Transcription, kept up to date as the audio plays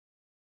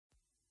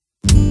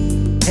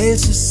Hey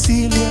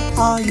Cecilia,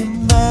 are you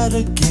mad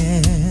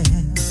again?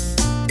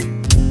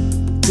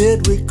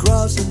 Did we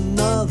cross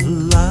another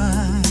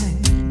line?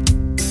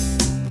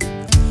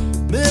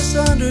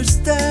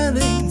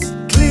 Misunderstandings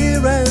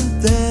clear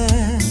and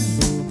then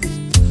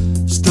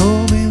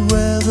stormy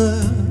weather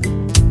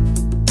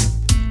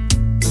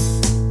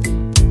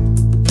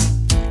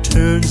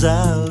turns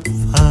out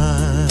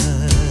fine.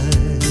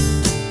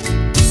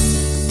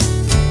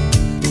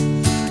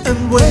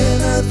 And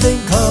when I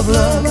think of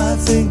love, I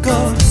think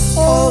of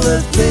all the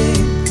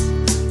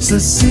things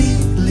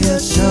Cecilia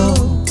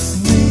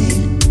shows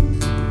me.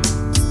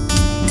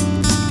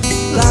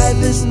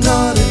 Life is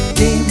not a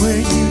game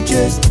where you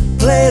just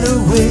play to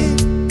win.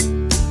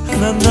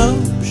 And I know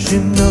she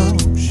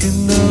knows, she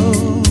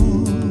knows.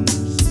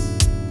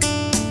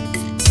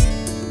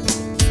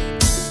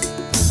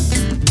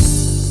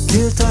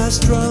 Guitar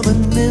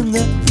strumming in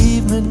the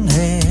evening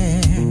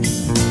air,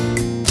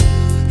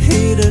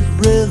 heated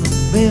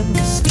rhythm in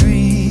the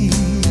street.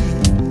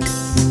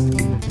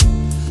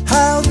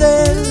 How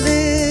they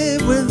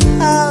live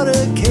without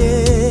a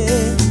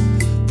care,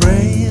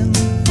 praying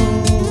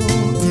for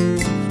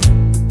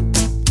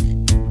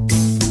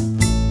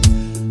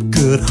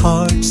good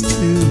hearts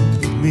to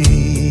me.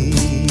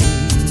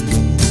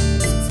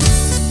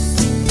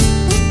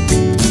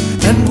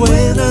 And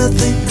when I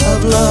think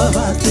of love,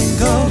 I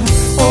think of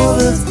all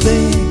the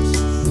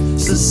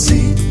things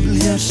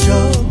Cecilia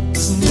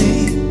shows me.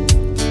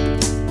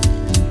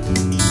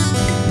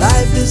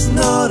 Life is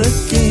not a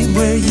game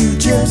where you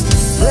just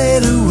play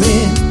to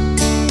win.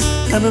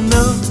 And I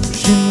know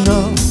she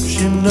knows,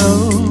 she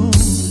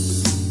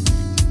knows.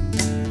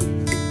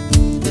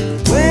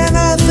 When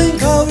I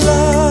think of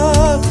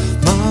love,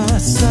 my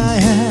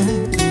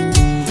Cyan.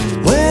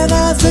 When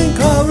I think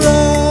of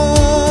love,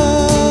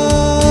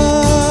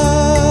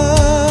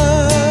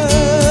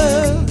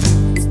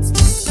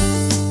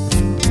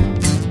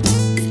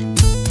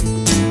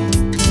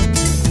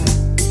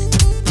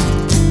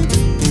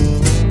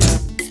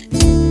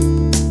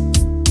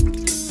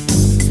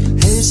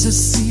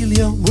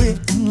 Cecilia, we're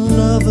in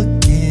love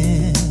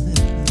again.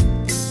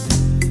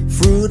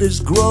 Fruit is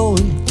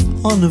growing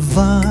on the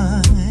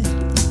vine.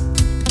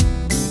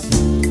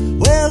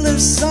 Well, the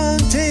sun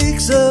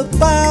takes a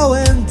bow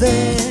and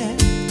then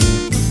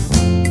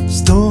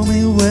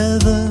stormy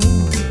weather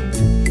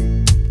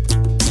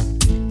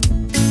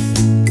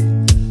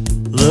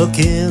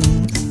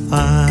looking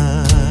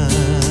fine.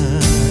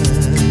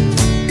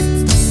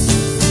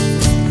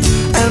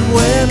 And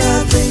when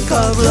I think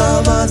of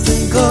love, I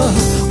think of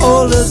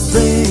all the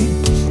things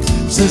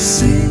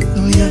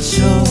Cecilia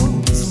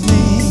shows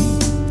me.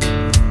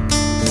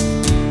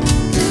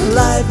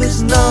 Life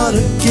is not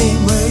a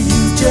game where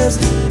you just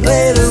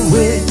play to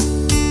win.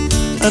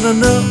 And I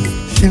know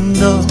she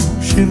knows,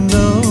 she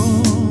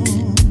knows.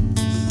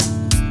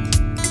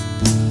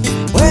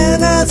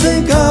 When I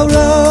think of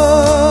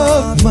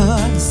love,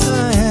 my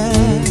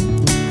Cyan.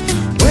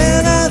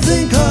 When I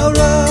think of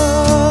love,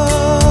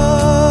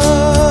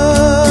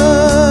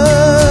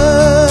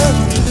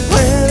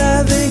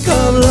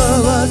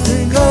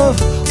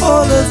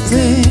 all the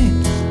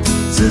things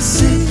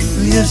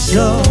Cecilia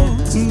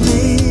shows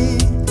me.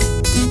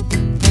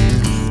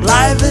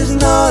 Life is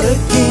not a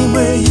game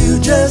where you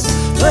just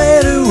play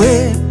to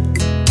win.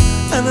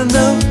 And I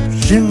know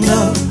she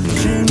knows,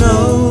 she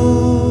knows.